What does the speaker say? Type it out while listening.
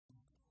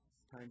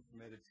time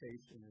for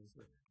meditation is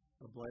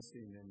a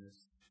blessing in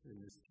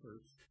this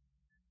church.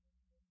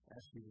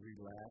 Ask you to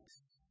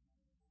relax,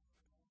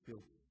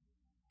 feel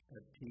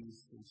at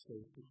peace and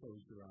safe to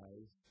close your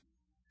eyes.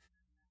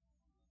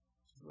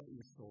 Just let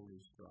your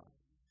shoulders drop.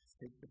 Just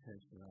take the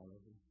tension out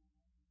of them.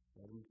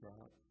 Let them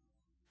drop.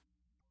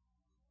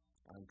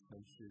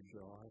 Unclench your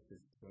jaw if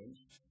it's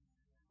clenched.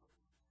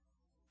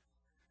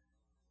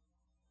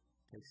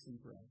 Take some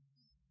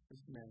breaths.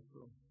 Just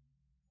natural.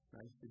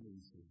 Nice and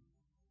easy.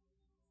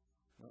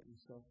 Let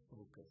yourself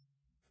focus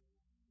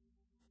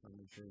on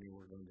the journey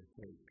we're going to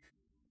take.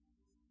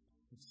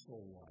 It's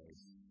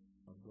soul-wise,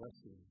 a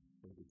blessing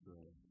for the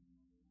journey.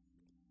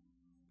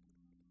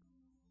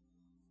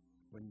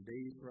 When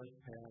days rush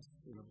past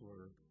in a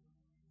blur,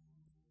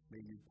 may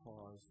you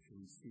pause to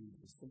receive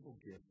the simple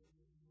gift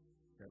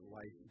that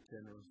life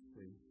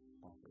generously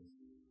offers.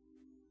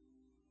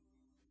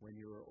 When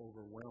you are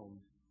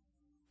overwhelmed,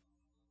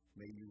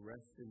 may you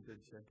rest in the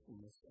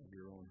gentleness of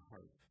your own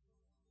heart.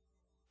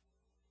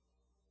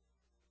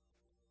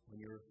 When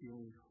you are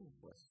feeling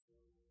hopeless,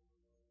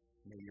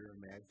 may your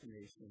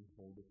imagination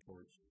hold a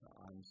torch to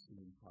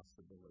unseen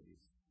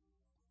possibilities.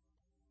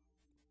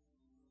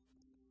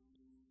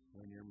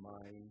 When your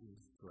mind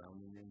is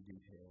drowning in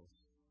details,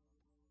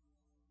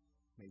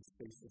 may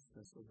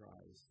spaciousness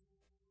arise,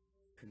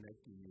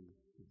 connecting you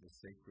to the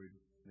sacred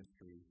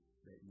mystery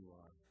that you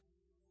are.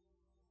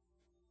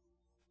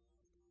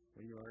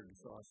 When you are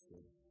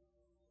exhausted,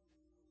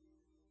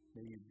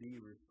 may you be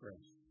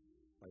refreshed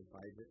by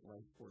vibrant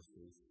life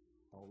forces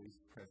always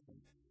present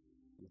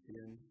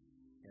within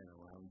and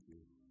around you.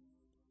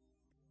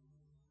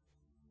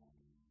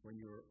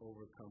 When you are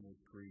overcome with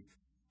grief,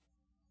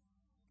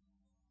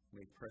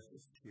 may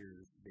precious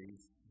tears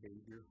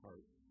bathe your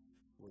heart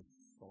with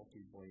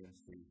salty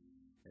buoyancy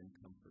and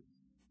comfort.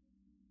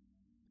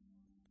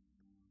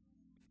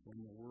 When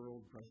the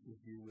world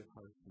brushes you with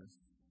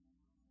harshness,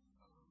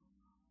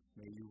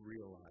 may you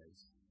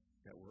realize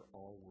that we're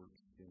all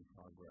works in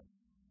progress,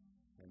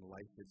 and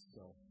life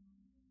itself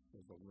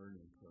is a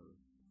learning curve.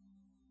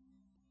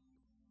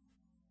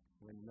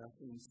 When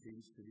nothing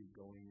seems to be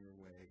going your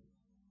way,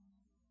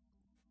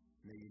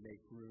 may you make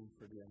room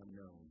for the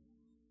unknown,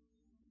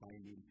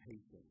 finding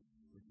patience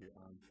with your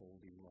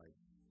unfolding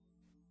life.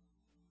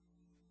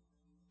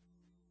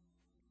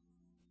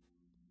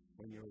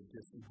 When you are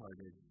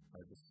disheartened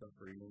by the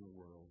suffering in the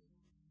world,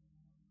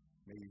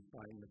 may you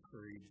find the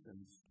courage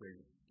and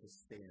strength to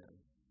stand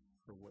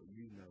for what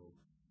you know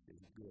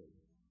is good.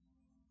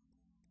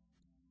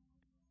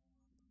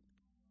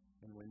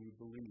 And when you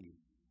believe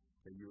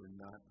that you are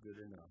not good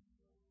enough,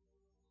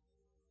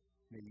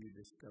 may you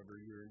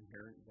discover your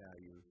inherent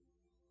value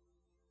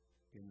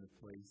in the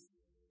place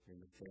in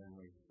the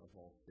family of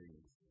all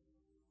things.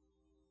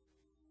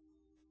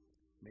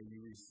 May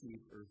you receive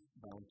earth's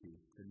bounty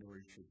to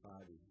nourish your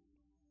body,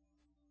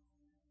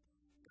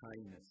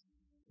 kindness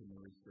to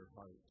nourish your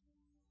heart,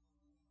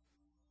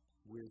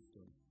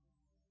 wisdom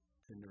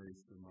to nourish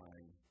your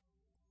mind,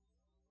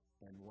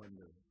 and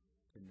wonder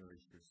to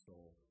nourish your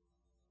soul.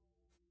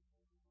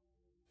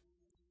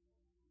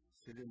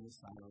 Sit in the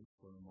silence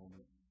for a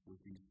moment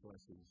with these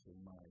blessings in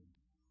mind.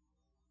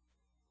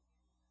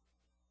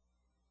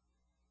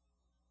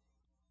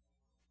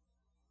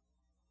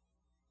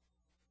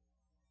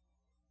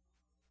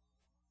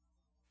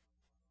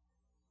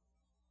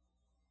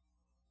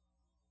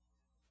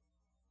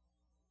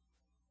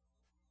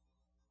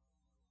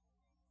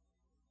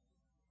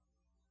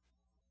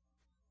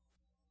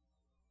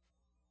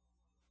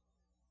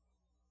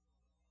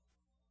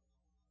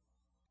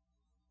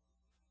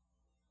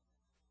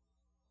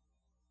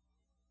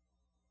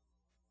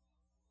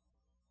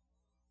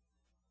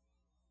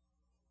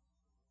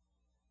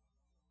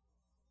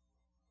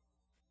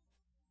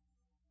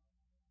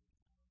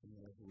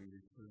 And as we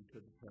return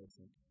to the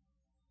present,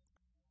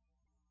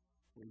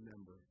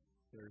 remember,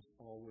 there's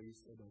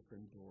always an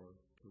open door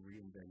to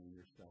reinventing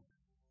yourself.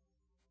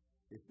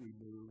 If we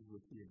move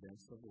with the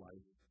events of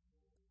life,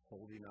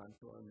 holding on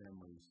to our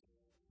memories,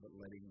 but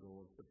letting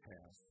go of the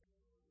past,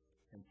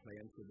 and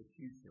plan for the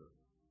future,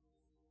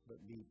 but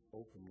meet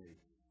openly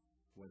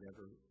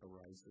whatever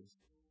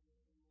arises,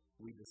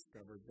 we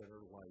discover that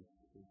our life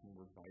is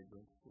more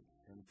vibrant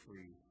and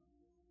free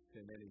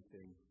than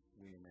anything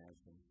we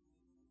imagine.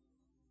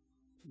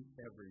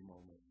 Keep every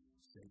moment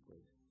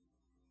sacred.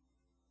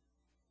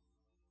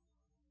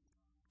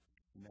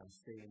 Now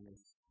stay in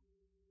this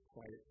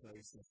quiet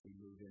place as we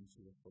move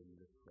into the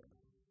formative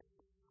prayer.